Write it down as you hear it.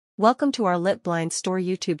Welcome to our Lit Blind Store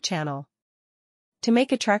YouTube channel. To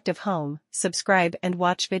make attractive home, subscribe and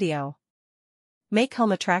watch video. Make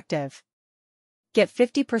home attractive. Get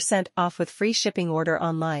 50% off with free shipping order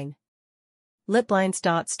online.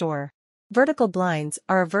 Litblinds.store. Vertical blinds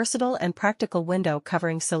are a versatile and practical window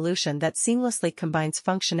covering solution that seamlessly combines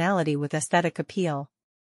functionality with aesthetic appeal.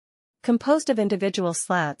 Composed of individual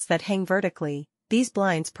slats that hang vertically, these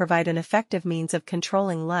blinds provide an effective means of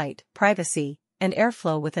controlling light, privacy, and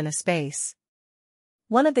airflow within a space.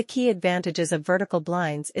 One of the key advantages of vertical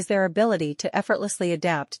blinds is their ability to effortlessly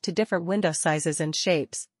adapt to different window sizes and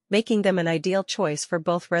shapes, making them an ideal choice for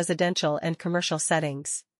both residential and commercial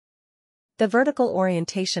settings. The vertical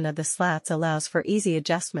orientation of the slats allows for easy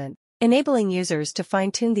adjustment, enabling users to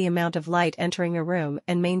fine-tune the amount of light entering a room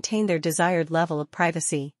and maintain their desired level of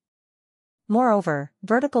privacy. Moreover,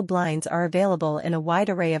 vertical blinds are available in a wide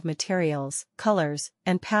array of materials, colors,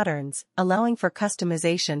 and patterns, allowing for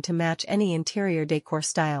customization to match any interior decor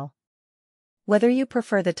style. Whether you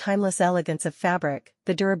prefer the timeless elegance of fabric,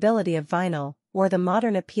 the durability of vinyl, or the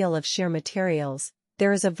modern appeal of sheer materials,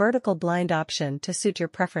 there is a vertical blind option to suit your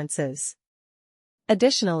preferences.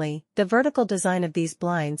 Additionally, the vertical design of these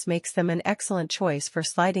blinds makes them an excellent choice for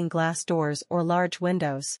sliding glass doors or large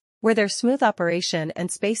windows, where their smooth operation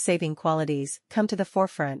and space-saving qualities come to the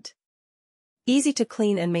forefront. Easy to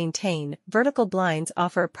clean and maintain, vertical blinds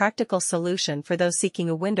offer a practical solution for those seeking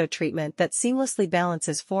a window treatment that seamlessly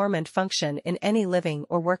balances form and function in any living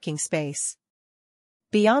or working space.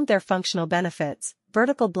 Beyond their functional benefits,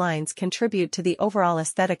 vertical blinds contribute to the overall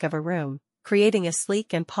aesthetic of a room, creating a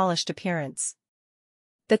sleek and polished appearance.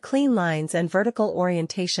 The clean lines and vertical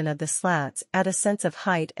orientation of the slats add a sense of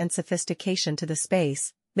height and sophistication to the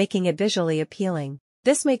space, making it visually appealing.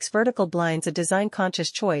 This makes vertical blinds a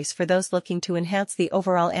design-conscious choice for those looking to enhance the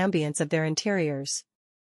overall ambience of their interiors.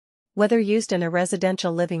 Whether used in a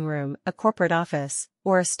residential living room, a corporate office,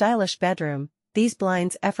 or a stylish bedroom, these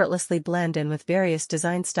blinds effortlessly blend in with various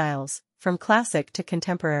design styles, from classic to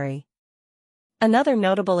contemporary. Another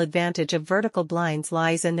notable advantage of vertical blinds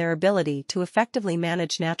lies in their ability to effectively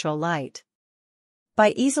manage natural light.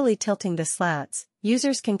 By easily tilting the slats,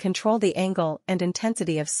 users can control the angle and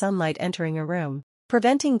intensity of sunlight entering a room,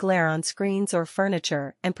 preventing glare on screens or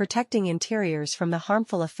furniture and protecting interiors from the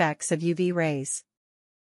harmful effects of UV rays.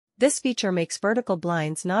 This feature makes vertical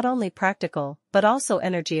blinds not only practical but also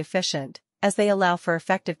energy efficient, as they allow for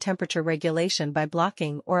effective temperature regulation by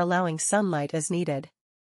blocking or allowing sunlight as needed.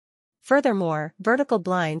 Furthermore, vertical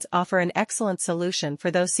blinds offer an excellent solution for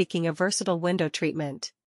those seeking a versatile window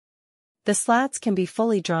treatment. The slats can be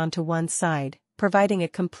fully drawn to one side, providing a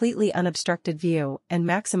completely unobstructed view and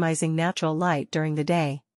maximizing natural light during the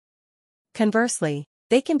day. Conversely,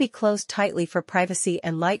 they can be closed tightly for privacy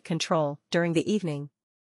and light control during the evening.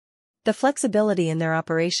 The flexibility in their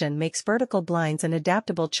operation makes vertical blinds an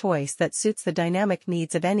adaptable choice that suits the dynamic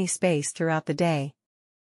needs of any space throughout the day.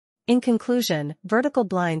 In conclusion, vertical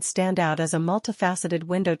blinds stand out as a multifaceted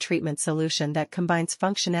window treatment solution that combines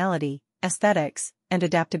functionality, aesthetics, and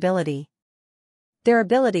adaptability. Their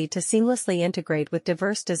ability to seamlessly integrate with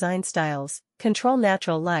diverse design styles, control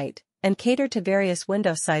natural light, and cater to various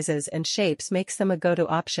window sizes and shapes makes them a go-to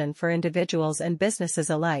option for individuals and businesses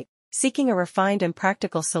alike, seeking a refined and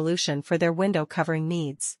practical solution for their window covering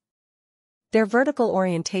needs. Their vertical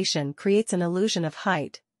orientation creates an illusion of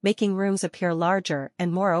height, making rooms appear larger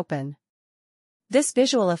and more open. This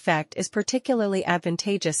visual effect is particularly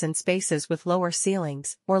advantageous in spaces with lower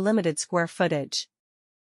ceilings or limited square footage.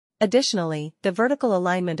 Additionally, the vertical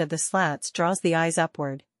alignment of the slats draws the eyes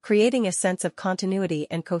upward, creating a sense of continuity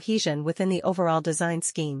and cohesion within the overall design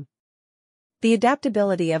scheme. The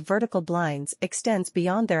adaptability of vertical blinds extends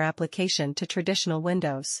beyond their application to traditional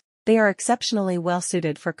windows. They are exceptionally well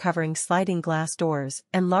suited for covering sliding glass doors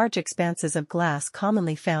and large expanses of glass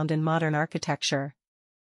commonly found in modern architecture.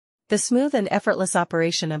 The smooth and effortless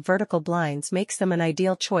operation of vertical blinds makes them an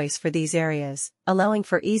ideal choice for these areas, allowing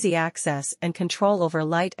for easy access and control over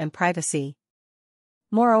light and privacy.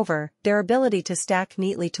 Moreover, their ability to stack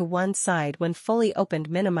neatly to one side when fully opened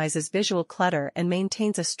minimizes visual clutter and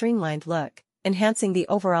maintains a streamlined look, enhancing the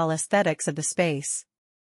overall aesthetics of the space.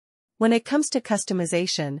 When it comes to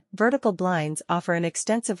customization, vertical blinds offer an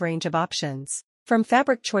extensive range of options, from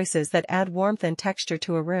fabric choices that add warmth and texture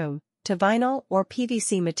to a room, to vinyl or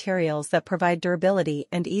PVC materials that provide durability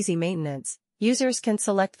and easy maintenance. Users can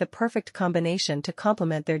select the perfect combination to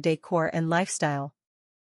complement their decor and lifestyle.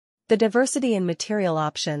 The diversity in material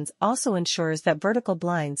options also ensures that vertical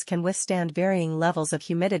blinds can withstand varying levels of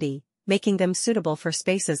humidity, making them suitable for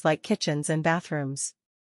spaces like kitchens and bathrooms.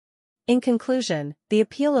 In conclusion, the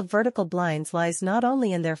appeal of vertical blinds lies not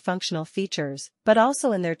only in their functional features, but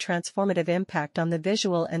also in their transformative impact on the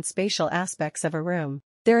visual and spatial aspects of a room.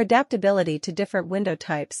 Their adaptability to different window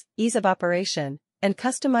types, ease of operation, and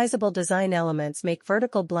customizable design elements make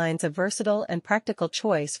vertical blinds a versatile and practical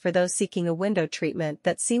choice for those seeking a window treatment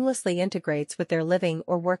that seamlessly integrates with their living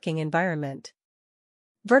or working environment.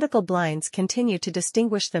 Vertical blinds continue to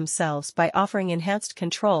distinguish themselves by offering enhanced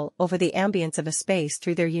control over the ambience of a space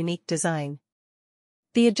through their unique design.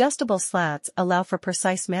 The adjustable slats allow for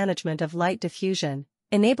precise management of light diffusion,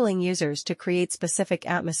 enabling users to create specific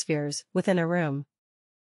atmospheres within a room.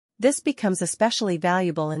 This becomes especially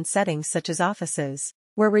valuable in settings such as offices,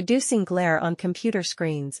 where reducing glare on computer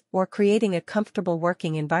screens or creating a comfortable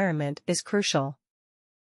working environment is crucial.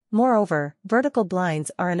 Moreover, vertical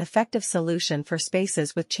blinds are an effective solution for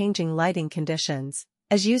spaces with changing lighting conditions,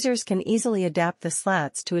 as users can easily adapt the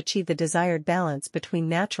slats to achieve the desired balance between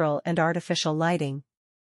natural and artificial lighting.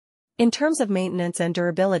 In terms of maintenance and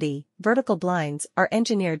durability, vertical blinds are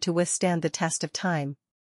engineered to withstand the test of time.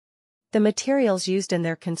 The materials used in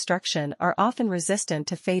their construction are often resistant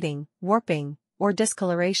to fading, warping, or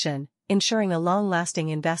discoloration, ensuring a long-lasting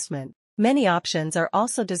investment. Many options are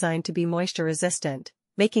also designed to be moisture-resistant,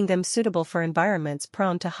 making them suitable for environments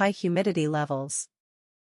prone to high humidity levels.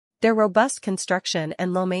 Their robust construction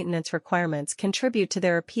and low maintenance requirements contribute to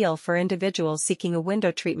their appeal for individuals seeking a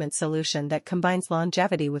window treatment solution that combines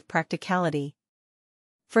longevity with practicality.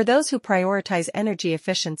 For those who prioritize energy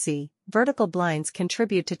efficiency, vertical blinds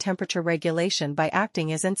contribute to temperature regulation by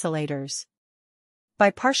acting as insulators.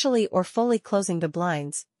 By partially or fully closing the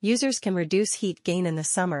blinds, users can reduce heat gain in the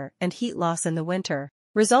summer and heat loss in the winter,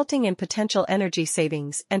 resulting in potential energy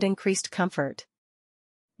savings and increased comfort.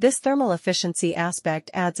 This thermal efficiency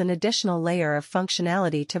aspect adds an additional layer of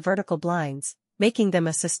functionality to vertical blinds, making them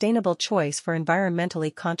a sustainable choice for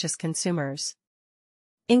environmentally conscious consumers.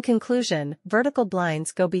 In conclusion, vertical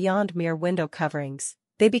blinds go beyond mere window coverings.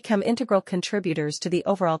 They become integral contributors to the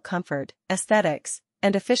overall comfort, aesthetics,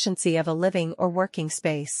 and efficiency of a living or working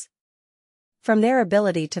space. From their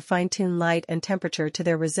ability to fine-tune light and temperature to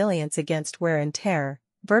their resilience against wear and tear,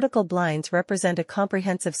 vertical blinds represent a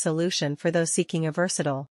comprehensive solution for those seeking a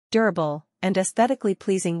versatile, durable, and aesthetically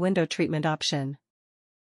pleasing window treatment option.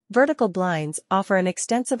 Vertical blinds offer an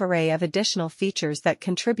extensive array of additional features that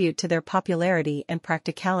contribute to their popularity and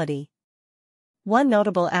practicality. One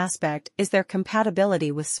notable aspect is their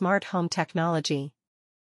compatibility with smart home technology.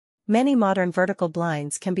 Many modern vertical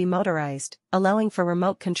blinds can be motorized, allowing for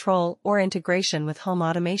remote control or integration with home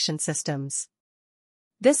automation systems.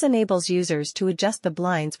 This enables users to adjust the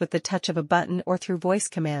blinds with the touch of a button or through voice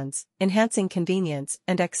commands, enhancing convenience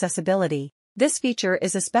and accessibility. This feature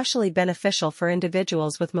is especially beneficial for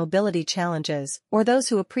individuals with mobility challenges or those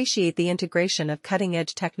who appreciate the integration of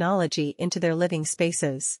cutting-edge technology into their living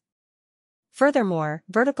spaces. Furthermore,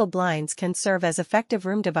 vertical blinds can serve as effective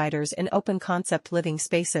room dividers in open-concept living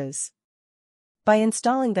spaces. By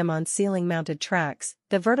installing them on ceiling-mounted tracks,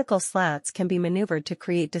 the vertical slats can be maneuvered to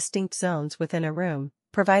create distinct zones within a room,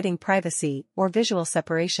 providing privacy or visual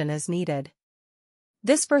separation as needed.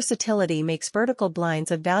 This versatility makes vertical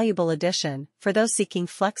blinds a valuable addition for those seeking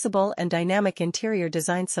flexible and dynamic interior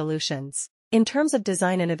design solutions. In terms of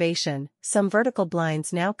design innovation, some vertical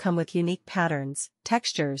blinds now come with unique patterns,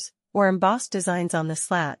 textures, or embossed designs on the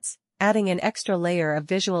slats, adding an extra layer of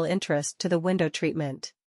visual interest to the window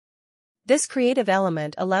treatment. This creative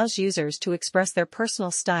element allows users to express their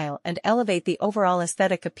personal style and elevate the overall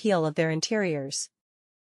aesthetic appeal of their interiors.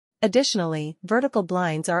 Additionally, vertical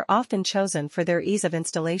blinds are often chosen for their ease of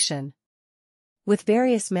installation. With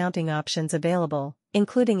various mounting options available,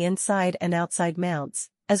 including inside and outside mounts,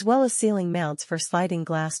 as well as ceiling mounts for sliding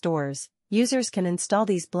glass doors, users can install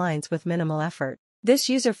these blinds with minimal effort. This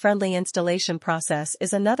user-friendly installation process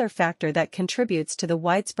is another factor that contributes to the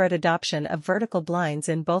widespread adoption of vertical blinds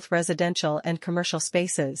in both residential and commercial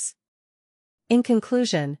spaces. In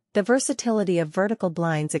conclusion, the versatility of vertical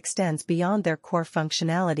blinds extends beyond their core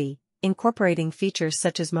functionality, incorporating features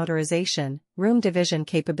such as motorization, room division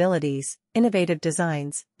capabilities, innovative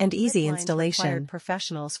designs, and easy installation. Required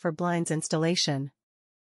professionals for blinds installation.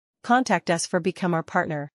 Contact us for Become Our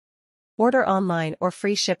Partner. Order online or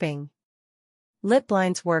free shipping. Lit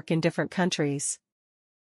blinds work in different countries: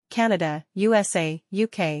 Canada, USA,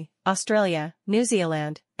 UK, Australia, New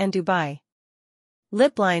Zealand, and Dubai.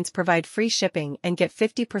 Lit blinds provide free shipping and get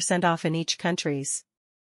 50% off in each countries.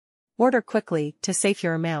 Order quickly to save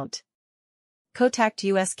your amount. Contact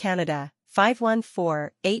US Canada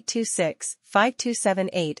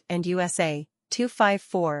 514-826-5278 and USA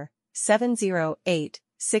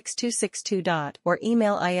 254-708-6262. Or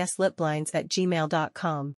email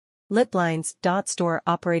islitblinds@gmail.com. Lit Blinds. Store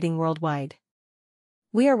operating worldwide.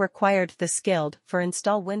 We are required the skilled for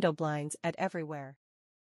install window blinds at everywhere.